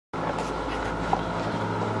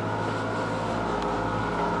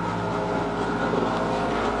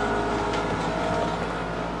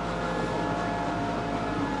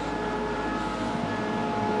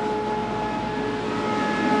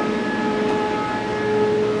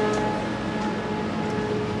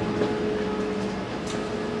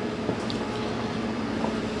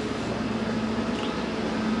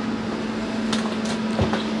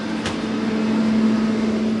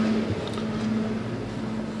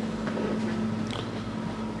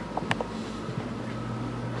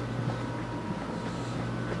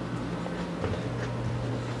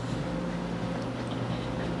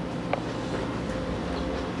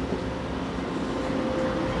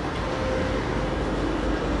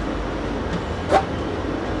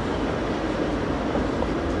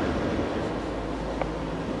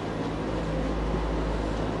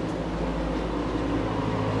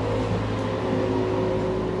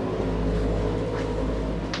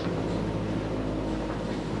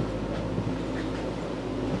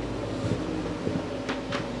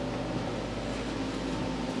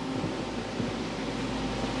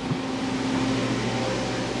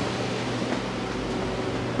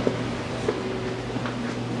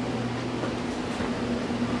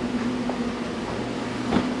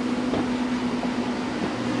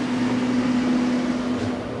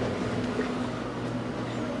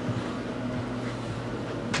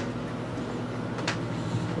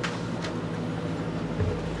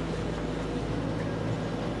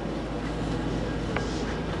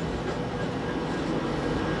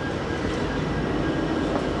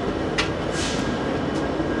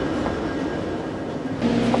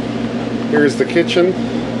Here's the kitchen.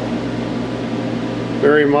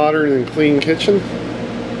 Very modern and clean kitchen.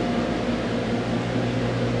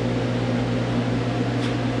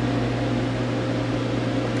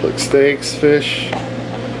 Cook steaks, fish,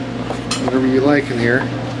 whatever you like in here.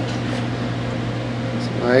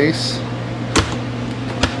 Some ice.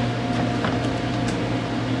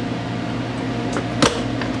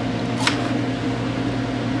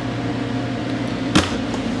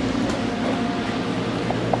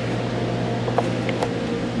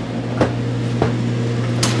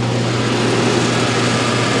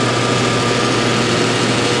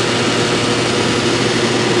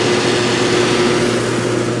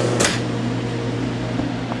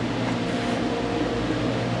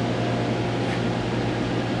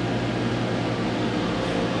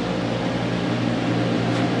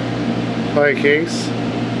 Pie case,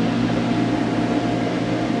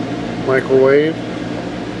 microwave.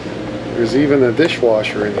 There's even a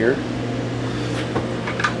dishwasher in here.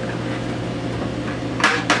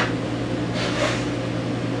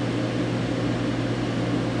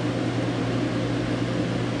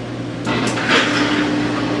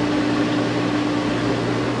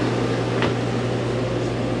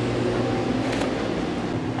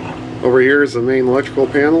 Over here is the main electrical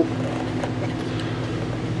panel.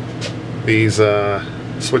 These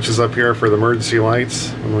switches up here for the emergency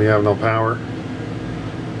lights when we have no power.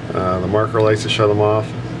 The marker lights to shut them off.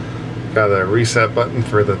 Got a reset button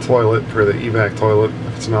for the toilet, for the evac toilet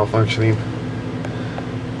if it's malfunctioning.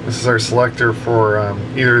 This is our selector for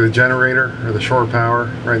either the generator or the shore power.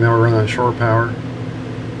 Right now we're running on shore power.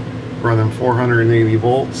 Running 480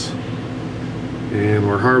 volts. And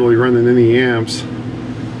we're hardly running any amps.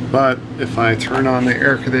 But if I turn on the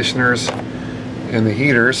air conditioners and the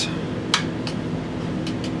heaters,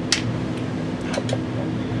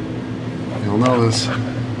 you'll notice,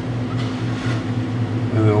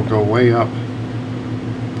 and it'll go way up.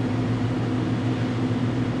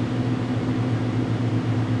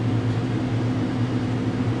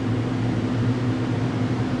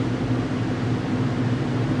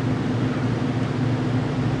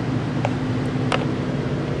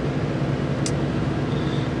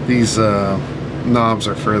 These knobs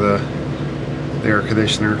are for the air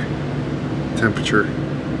conditioner temperature.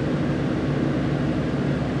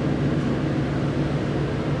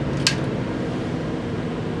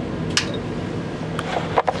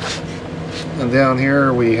 And down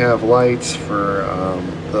here we have lights for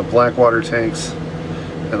the black water tanks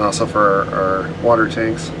and also for our water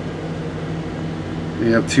tanks.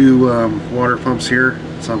 We have two water pumps here.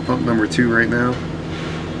 It's on pump number 2 right now.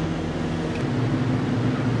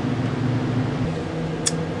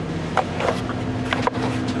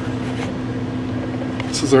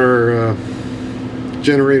 This is our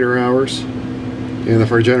generator hours, and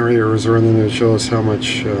if our generator is running, it will show us how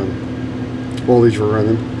much voltage we're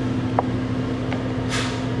running.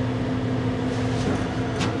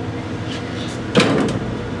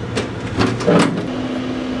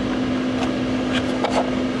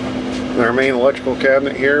 In our main electrical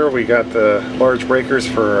cabinet here, we got the large breakers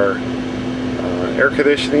for our air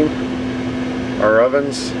conditioning, our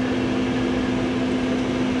ovens,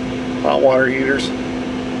 hot water heaters.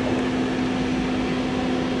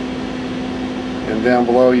 And down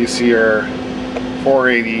below you see our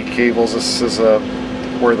 480 cables. This is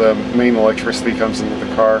where the main electricity comes into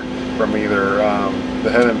the car from either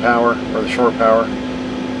the head-end power or the shore power.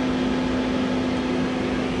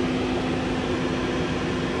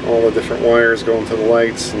 All the different wires going to the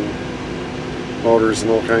lights and motors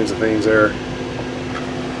and all kinds of things there.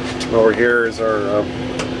 And over here is our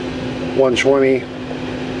 120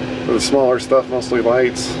 for the smaller stuff, mostly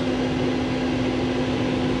lights.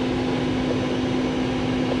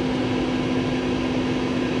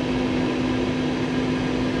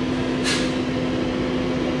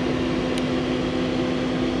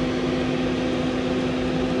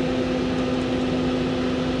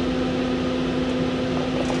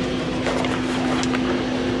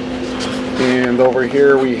 And over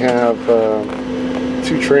here we have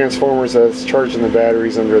 2 transformers that's charging the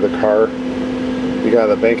batteries under the car. We got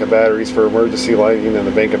a bank of batteries for emergency lighting and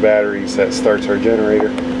a bank of batteries that starts our generator.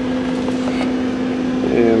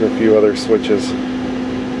 And a few other switches.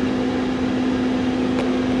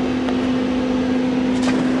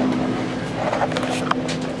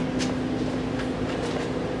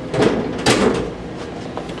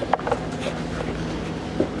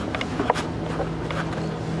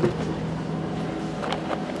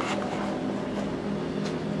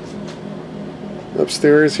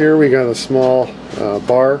 Upstairs here we got a small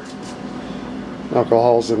bar.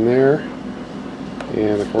 Alcohol's in there,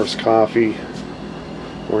 and of course coffee,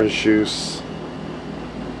 orange juice,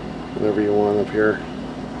 whatever you want up here.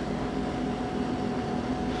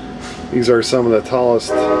 These are some of the tallest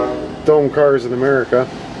dome cars in America.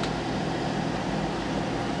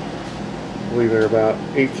 I believe they're about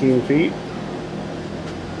 18 feet.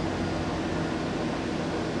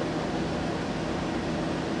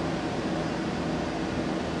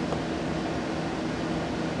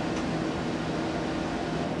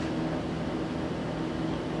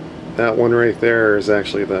 That one right there is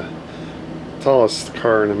actually the tallest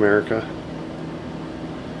car in America.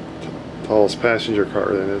 Tallest passenger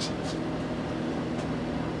car, that is.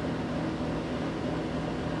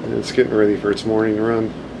 And it's getting ready for its morning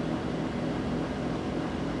run.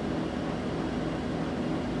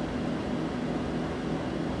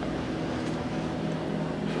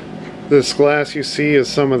 This glass you see is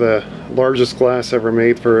some of the largest glass ever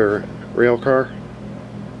made for a rail car.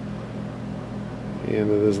 And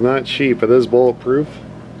it is not cheap, it is bulletproof.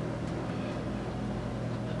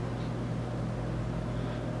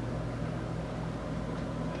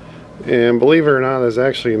 And believe it or not, it's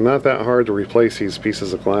actually not that hard to replace these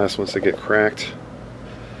pieces of glass once they get cracked.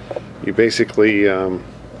 You basically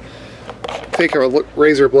take a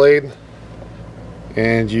razor blade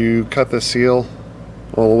and you cut the seal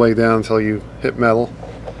all the way down until you hit metal.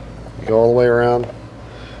 You go all the way around,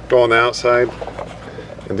 go on the outside,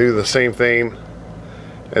 and do the same thing.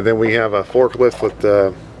 And then we have a forklift with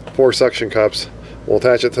 4 suction cups. We'll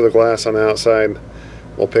attach it to the glass on the outside.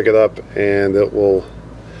 We'll pick it up and it will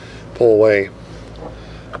pull away.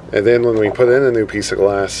 And then when we put in a new piece of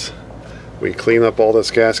glass, we clean up all this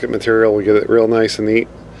gasket material. We get it real nice and neat.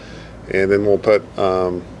 And then we'll put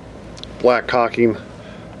black caulking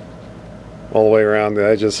all the way around the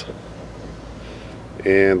edges.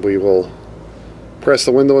 And we will press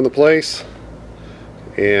the window into place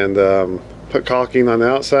and put caulking on the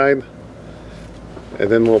outside, and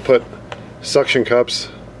then we'll put suction cups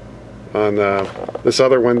on this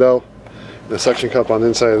other window, the suction cup on the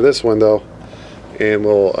inside of this window, and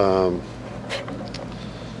we'll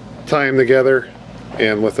tie them together,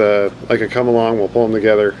 and with like a come along, we'll pull them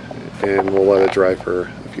together and we'll let it dry for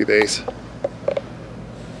a few days.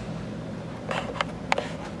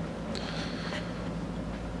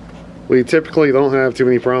 We typically don't have too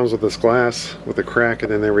many problems with this glass, with the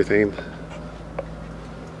cracking and everything.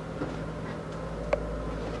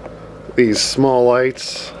 These small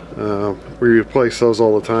lights, we replace those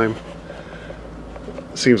all the time.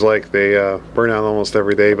 Seems like they burn out almost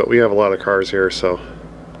every day, but we have a lot of cars here, so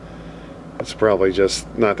it's probably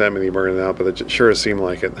just not that many burning out, but it sure does seem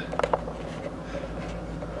like it.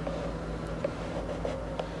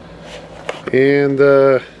 And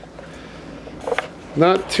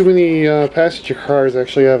not too many passenger cars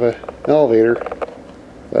actually have an elevator,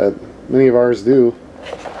 but many of ours do.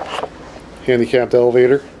 Handicapped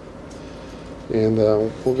elevator. And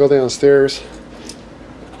we'll go downstairs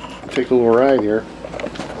and take a little ride here.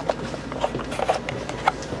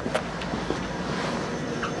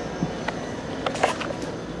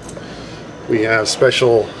 We have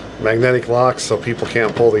special magnetic locks so people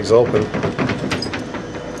can't pull these open.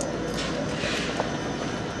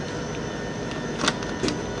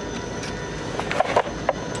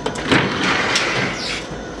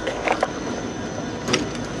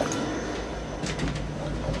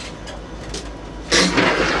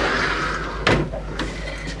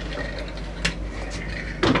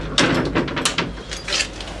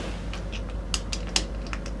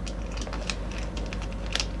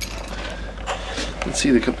 Let's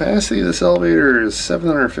see, the capacity of this elevator is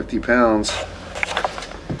 750 pounds.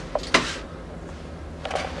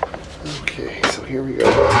 Okay, so here we go.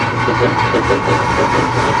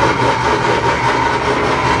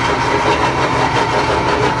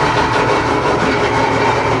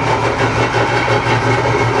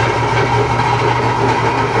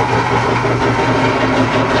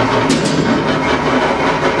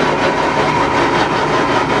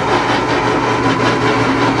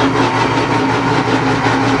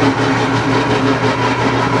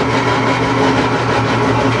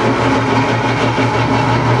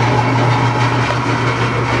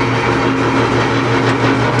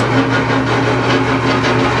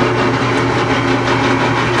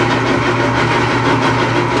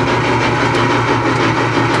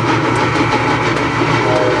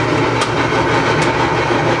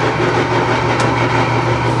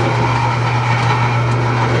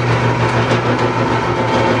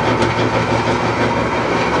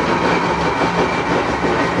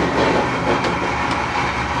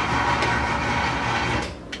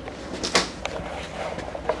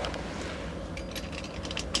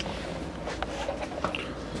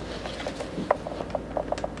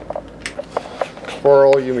 For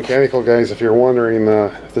all you mechanical guys, if you're wondering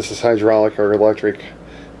if this is hydraulic or electric,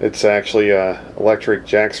 it's actually electric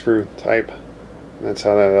jack screw type. And that's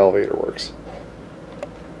how that elevator works.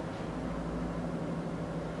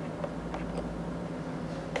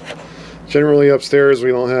 Generally upstairs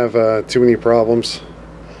we don't have too many problems.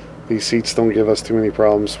 These seats don't give us too many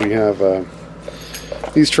problems. We have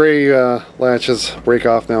these tray latches break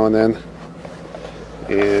off now and then,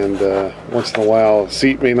 and once in a while the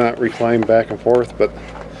seat may not recline back and forth, but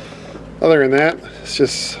other than that it's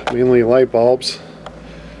just mainly light bulbs.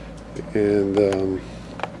 And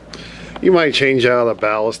you might change out a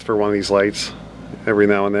ballast for one of these lights every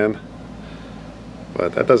now and then,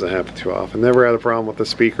 but that doesn't happen too often. Never had a problem with the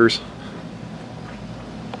speakers.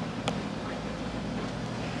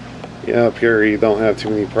 Yeah, up here you don't have too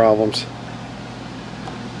many problems.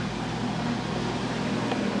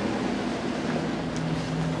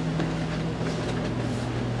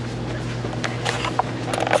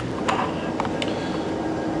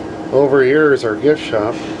 Over here is our gift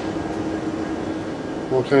shop.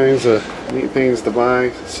 All kinds of neat things to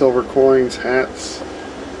buy. Silver coins, hats,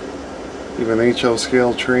 even HO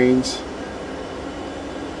scale trains,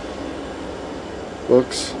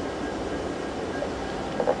 books.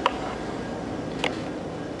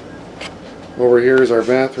 Over here is our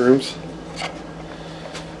bathrooms.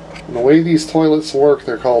 And the way these toilets work,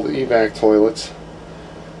 they're called evac toilets.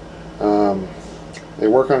 They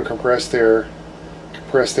work on compressed air.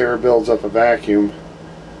 Compressed air builds up a vacuum,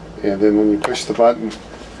 and then when you push the button, it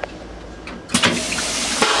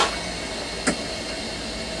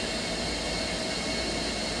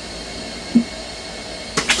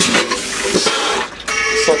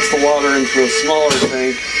sucks the water into a smaller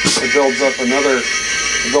tank. It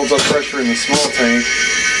builds up pressure in the small tank,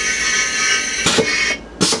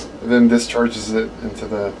 and then discharges it into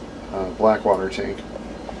the black water tank.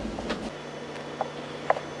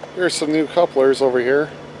 Here's some new couplers over here.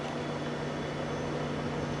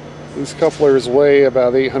 These couplers weigh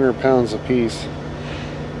about 800 pounds a piece.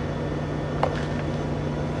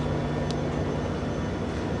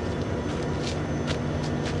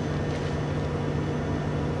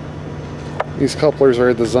 These couplers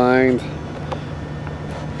are designed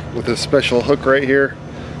with a special hook right here,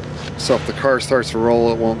 so if the car starts to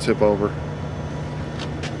roll, it won't tip over.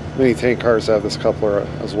 Many tank cars have this coupler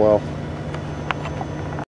as well.